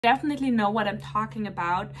Definitely know what I'm talking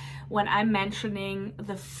about when I'm mentioning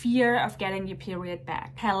the fear of getting your period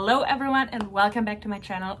back. Hello everyone and welcome back to my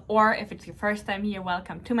channel, or if it's your first time here,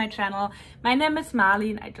 welcome to my channel. My name is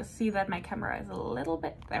Marlene. I just see that my camera is a little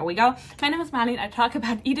bit, there we go. My name is Marlene. I talk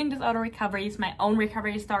about eating disorder recoveries, my own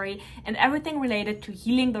recovery story, and everything related to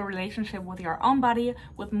healing the relationship with your own body,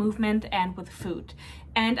 with movement, and with food.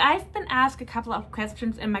 And I've been asked a couple of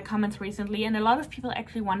questions in my comments recently, and a lot of people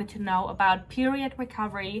actually wanted to know about period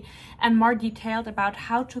recovery and more detailed about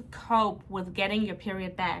how to cope with getting your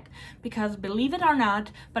period back. Because believe it or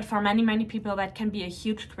not, but for many people that can be a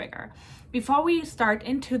huge trigger. Before we start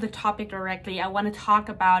into the topic directly, I want to talk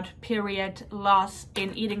about period loss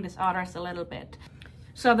in eating disorders a little bit.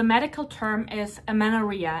 So the medical term is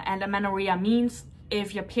amenorrhea, and amenorrhea means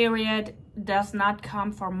if your period does not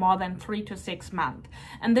come for more than 3 to 6 months.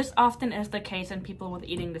 And this often is the case in people with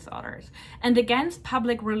eating disorders. And against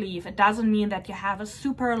public relief, it doesn't mean that you have a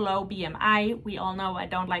super low BMI. We all know I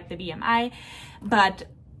don't like the BMI, but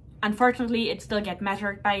unfortunately it still gets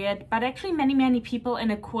measured by it. But actually many people in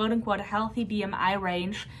a quote-unquote healthy BMI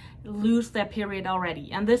range lose their period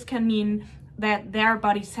already. And this can mean that their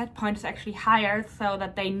body set point is actually higher, so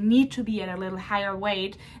that they need to be at a little higher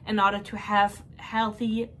weight in order to have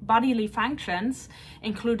healthy bodily functions,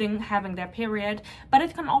 including having their period. But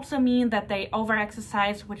it can also mean that they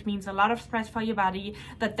over-exercise, which means a lot of stress for your body,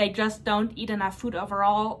 that they just don't eat enough food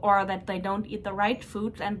overall, or that they don't eat the right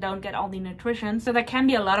foods and don't get all the nutrition. So there can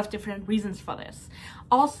be a lot of different reasons for this.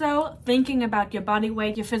 Also, thinking about your body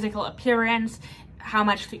weight, your physical appearance, how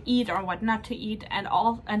much to eat or what not to eat,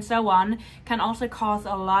 and so on, can also cause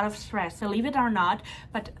a lot of stress. So believe it or not,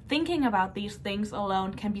 but thinking about these things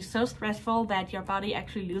alone can be so stressful that your body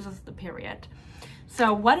actually loses the period.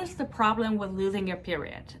 So what is the problem with losing your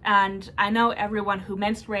period? And I know everyone who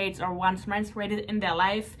menstruates or once menstruated in their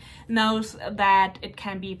life knows that it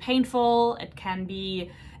can be painful, it can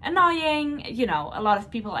be annoying. You know, a lot of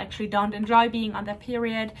people actually don't enjoy being on their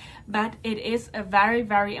period, but it is a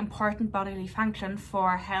very important bodily function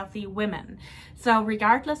for healthy women. So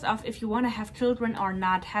regardless of if you want to have children or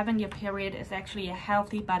not, having your period is actually a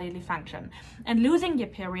healthy bodily function. And losing your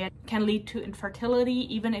period can lead to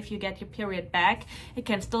infertility. Even if you get your period back, it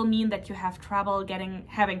can still mean that you have trouble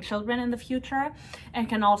having children in the future, and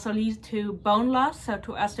can also lead to bone loss, so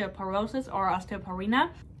to osteoporosis or osteopenia.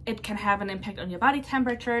 It can have an impact on your body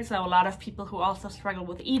temperature, so a lot of people who also struggle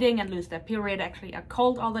with eating and lose their period actually are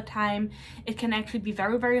cold all the time. It can actually be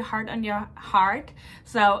very hard on your heart,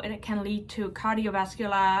 so it can lead to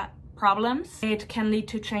cardiovascular problems. It can lead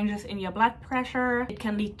to changes in your blood pressure. It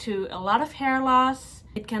can lead to a lot of hair loss.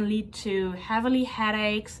 It can lead to heavily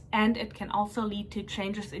headaches, and it can also lead to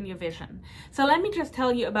changes in your vision. So let me just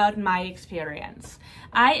tell you about my experience.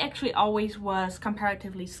 I actually always was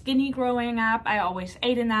comparatively skinny growing up. I always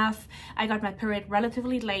ate enough. I got my period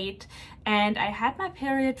relatively late, and I had my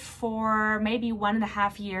period for maybe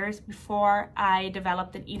 1.5 years before I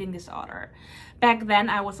developed an eating disorder. Back then,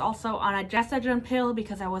 I was also on a gestagen pill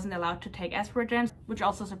because I wasn't allowed to take estrogen, which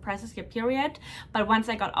also suppresses your period. But once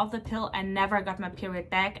I got off the pill, I never got my period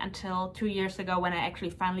back until 2 years ago, when I actually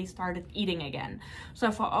finally started eating again.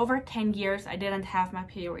 So for over 10 years, I didn't have my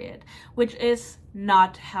period, which is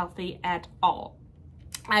not healthy at all.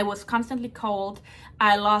 I was constantly cold.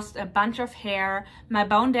 I lost a bunch of hair. My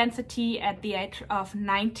bone density at the age of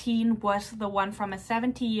 19 was the one from a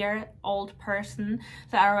 70-year-old person.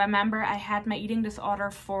 So I remember I had my eating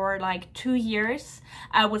disorder for like 2 years.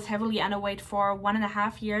 I was heavily underweight for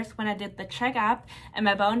 1.5 years when I did the checkup, and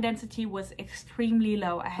my bone density was extremely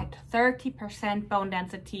low. I had 30% bone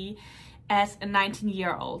density as a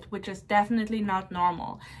 19-year-old, which is definitely not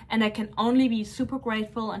normal. And I can only be super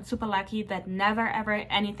grateful and super lucky that never ever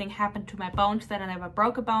anything happened to my bones, that I never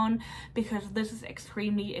broke a bone, because this is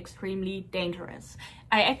extremely dangerous.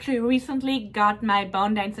 I actually recently got my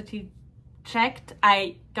bone density checked.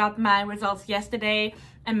 I got my results yesterday,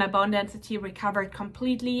 and my bone density recovered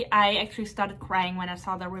completely. I actually started crying when I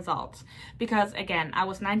saw the results, because again, I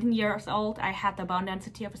was 19 years old. I had the bone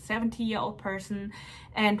density of a 70-year-old person,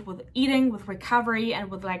 and with eating, with recovery, and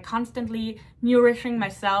with like constantly nourishing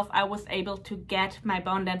myself, I was able to get my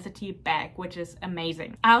bone density back, which is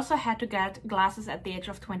amazing. I also had to get glasses at the age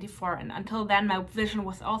of 24, and until then my vision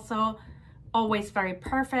was also always very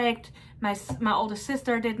perfect. My older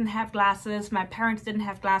sister didn't have glasses. My parents didn't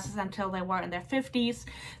have glasses until they were in their 50s.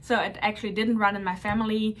 So it actually didn't run in my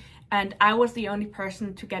family. And I was the only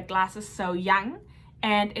person to get glasses so young.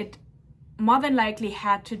 And it more than likely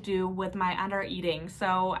had to do with my undereating.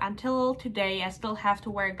 So until today, I still have to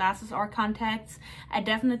wear glasses or contacts. I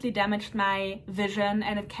definitely damaged my vision,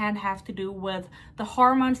 and it can have to do with the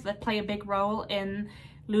hormones that play a big role in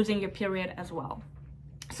losing your period as well.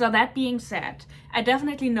 So that being said, I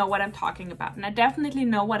definitely know what I'm talking about. And I definitely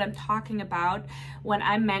know what I'm talking about when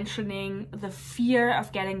I'm mentioning the fear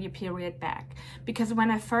of getting your period back. Because when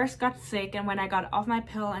I first got sick and when I got off my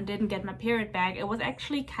pill and didn't get my period back, it was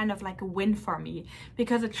actually kind of like a win for me.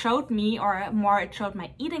 Because it showed me, or more, it showed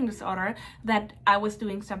my eating disorder, that I was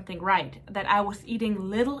doing something right. That I was eating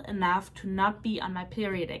little enough to not be on my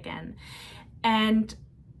period again. And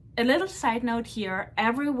a little side note here,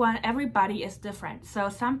 everybody is different. So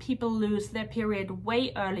some people lose their period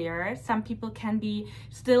way earlier. Some people can be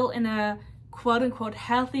still in a quote-unquote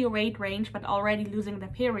healthy weight range but already losing their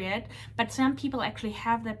period. But some people actually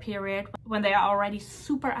have their period when they are already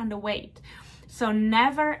super underweight. So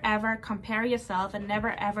never ever compare yourself and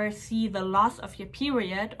never ever see the loss of your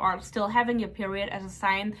period or still having your period as a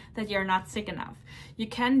sign that you're not sick enough. You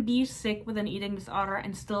can be sick with an eating disorder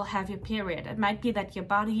and still have your period. It might be that your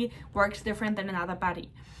body works different than another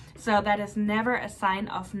body. So that is never a sign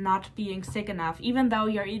of not being sick enough, even though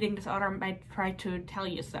your eating disorder might try to tell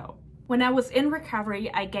you so. When I was in recovery,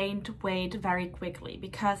 I gained weight very quickly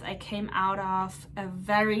because I came out of a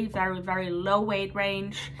very low weight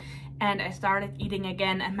range. And I started eating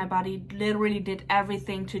again, and my body literally did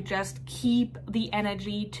everything to just keep the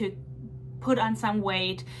energy to put on some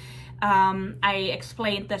weight. I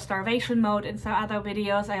explained the starvation mode in some other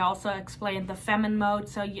videos. I also explained the famine mode.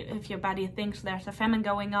 So if your body thinks there's a famine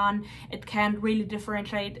going on, it can't really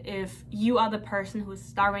differentiate if you are the person who's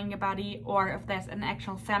starving your body or if there's an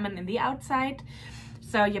actual famine in the outside.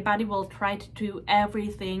 So your body will try to do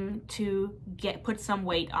everything to put some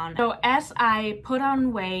weight on. So as I put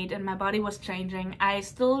on weight and my body was changing, I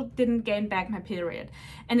still didn't gain back my period.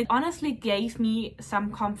 And it honestly gave me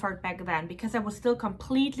some comfort back then because I was still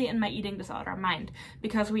completely in my eating disorder mind.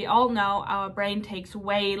 Because we all know our brain takes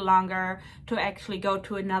way longer to actually go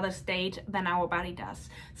to another state than our body does.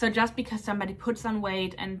 So just because somebody puts on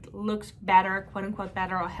weight and looks better, quote unquote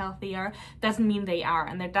better or healthier, doesn't mean they are.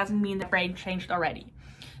 And that doesn't mean the brain changed already.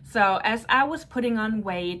 So as I was putting on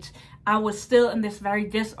weight, I was still in this very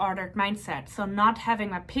disordered mindset. So not having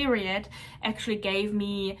my period actually gave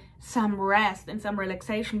me some rest and some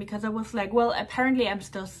relaxation because I was like, well, apparently I'm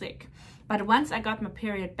still sick. But once I got my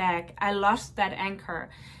period back, I lost that anchor.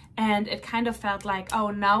 And it kind of felt like,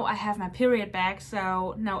 oh, now I have my period back,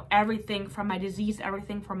 so now everything from my disease,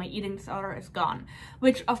 everything from my eating disorder is gone.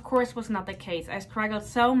 Which, of course, was not the case. I struggled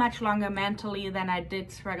so much longer mentally than I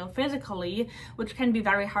did struggle physically, which can be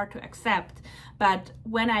very hard to accept. But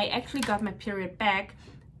when I actually got my period back,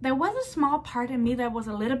 there was a small part in me that was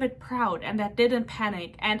a little bit proud and that didn't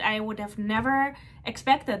panic. And I would have never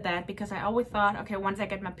expected that because I always thought, okay, once I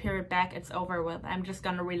get my period back, it's over with. I'm just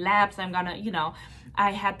gonna relapse. I'm gonna,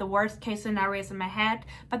 I had the worst case scenarios in my head,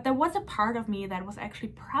 but there was a part of me that was actually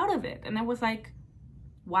proud of it. And I was like,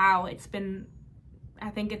 wow, it's been, I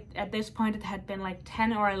think at this point it had been like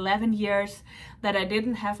 10 or 11 years that I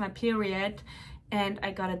didn't have my period and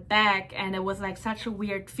I got it back. And it was like such a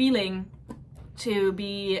weird feeling to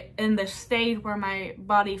be in the state where my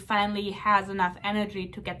body finally has enough energy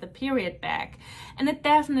to get the period back. And it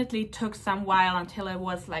definitely took some while until it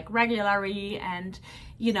was like regularly and,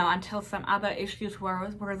 until some other issues were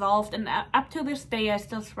resolved. And up to this day, I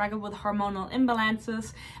still struggle with hormonal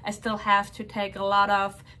imbalances. I still have to take a lot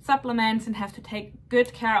of supplements and have to take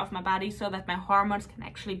good care of my body so that my hormones can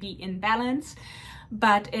actually be in balance.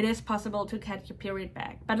 But it is possible to get your period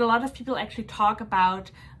back. But a lot of people actually talk about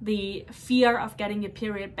the fear of getting your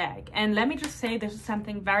period back. And let me just say, this is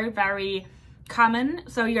something very common.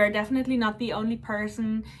 So you're definitely not the only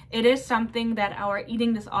person. It is something that our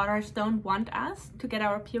eating disorders don't want us to get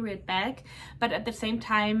our period back. But at the same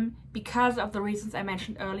time, because of the reasons I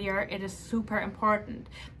mentioned earlier, it is super important.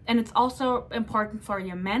 And it's also important for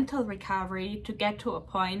your mental recovery to get to a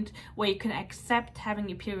point where you can accept having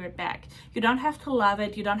your period back. You don't have to love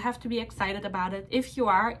it. You don't have to be excited about it. If you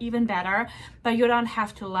are, even better, but you don't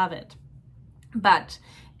have to love it. But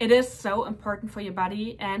it is so important for your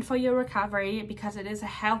body and for your recovery because it is a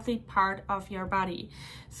healthy part of your body.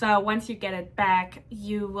 So once you get it back,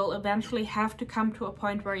 you will eventually have to come to a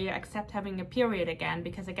point where you accept having a period again,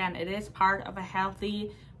 because again, it is part of a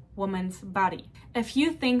healthy woman's body. A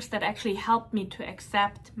few things that actually helped me to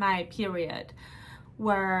accept my period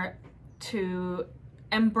were to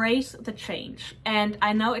embrace the change. And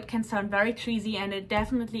I know it can sound very cheesy and it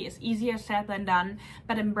definitely is easier said than done,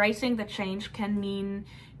 but embracing the change can mean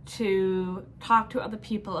to talk to other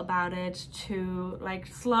people about it, to like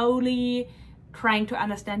slowly trying to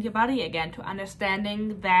understand your body again, to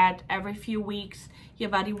understanding that every few weeks your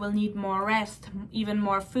body will need more rest, even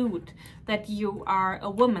more food, that you are a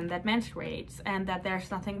woman that menstruates and that there's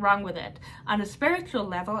nothing wrong with it. On a spiritual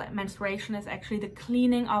level, menstruation is actually the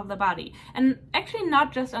cleaning of the body. And actually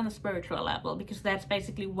not just on a spiritual level, because that's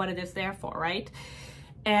basically what it is there for, right?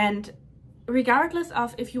 And regardless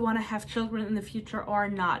of if you want to have children in the future or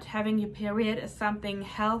not, having your period is something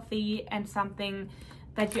healthy and something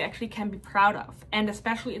that you actually can be proud of. And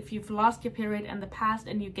especially if you've lost your period in the past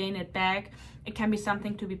and you gain it back, it can be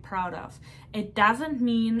something to be proud of. It doesn't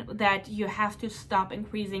mean that you have to stop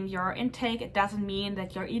increasing your intake. It doesn't mean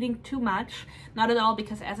that you're eating too much. Not at all,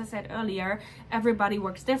 because as I said earlier, everybody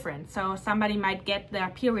works different. So somebody might get their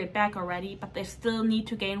period back already, but they still need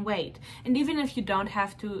to gain weight. And even if you don't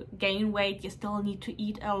have to gain weight, you still need to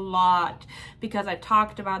eat a lot, because I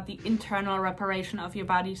talked about the internal reparation of your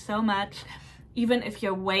body so much. Even if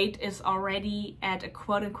your weight is already at a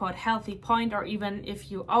quote-unquote healthy point, or even if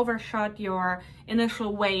you overshot your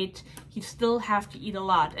initial weight, you still have to eat a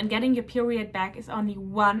lot. And getting your period back is only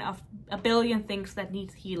one of a billion things that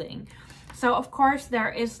needs healing. So of course there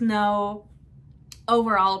is no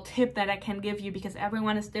overall tip that I can give you, because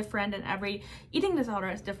everyone is different and every eating disorder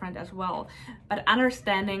is different as well. But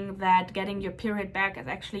understanding that getting your period back is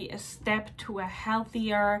actually a step to a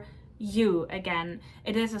healthier you again.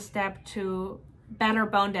 It is a step to better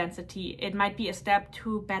bone density. It might be a step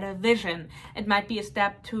to better vision. It might be a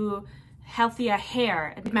step to healthier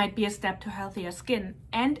hair. It might be a step to healthier skin.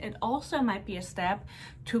 And it also might be a step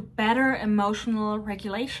to better emotional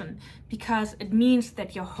regulation, because it means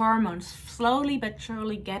that your hormones slowly but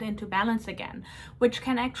surely get into balance again, which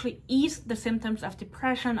can actually ease the symptoms of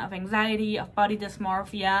depression, of anxiety, of body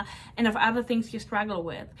dysmorphia, and of other things you struggle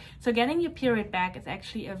with. So getting your period back is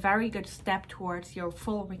actually a very good step towards your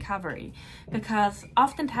full recovery, because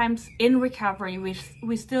oftentimes in recovery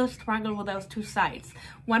we still struggle with those two sides.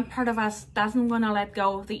 One part of us doesn't want to let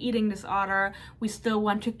go of the eating disorder. We still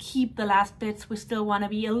want to keep the last bits. We still want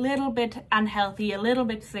to be a little bit unhealthy, a little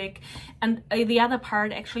bit sick. And the other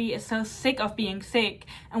part actually is so sick of being sick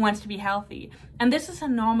and wants to be healthy. And this is a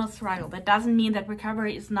normal struggle. That doesn't mean that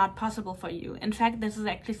recovery is not possible for you. In fact, this is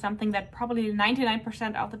actually something that probably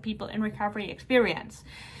 99% of the people in recovery experience.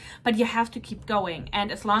 But you have to keep going.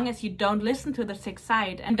 And as long as you don't listen to the sick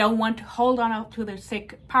side and don't want to hold on to the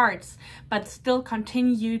sick parts, but still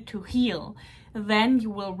continue to heal, then you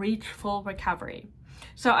will reach full recovery.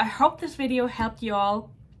 So I hope this video helped you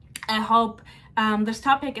all. I hope this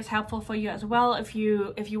topic is helpful for you as well. If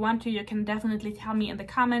you want to, you can definitely tell me in the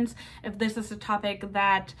comments if this is a topic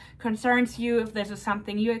that concerns you, if this is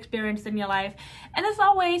something you experienced in your life. And as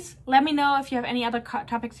always, let me know if you have any other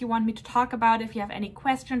topics you want me to talk about, if you have any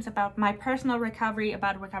questions about my personal recovery,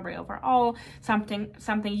 about recovery overall, something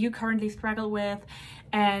you currently struggle with.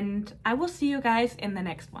 And I will see you guys in the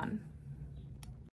next one.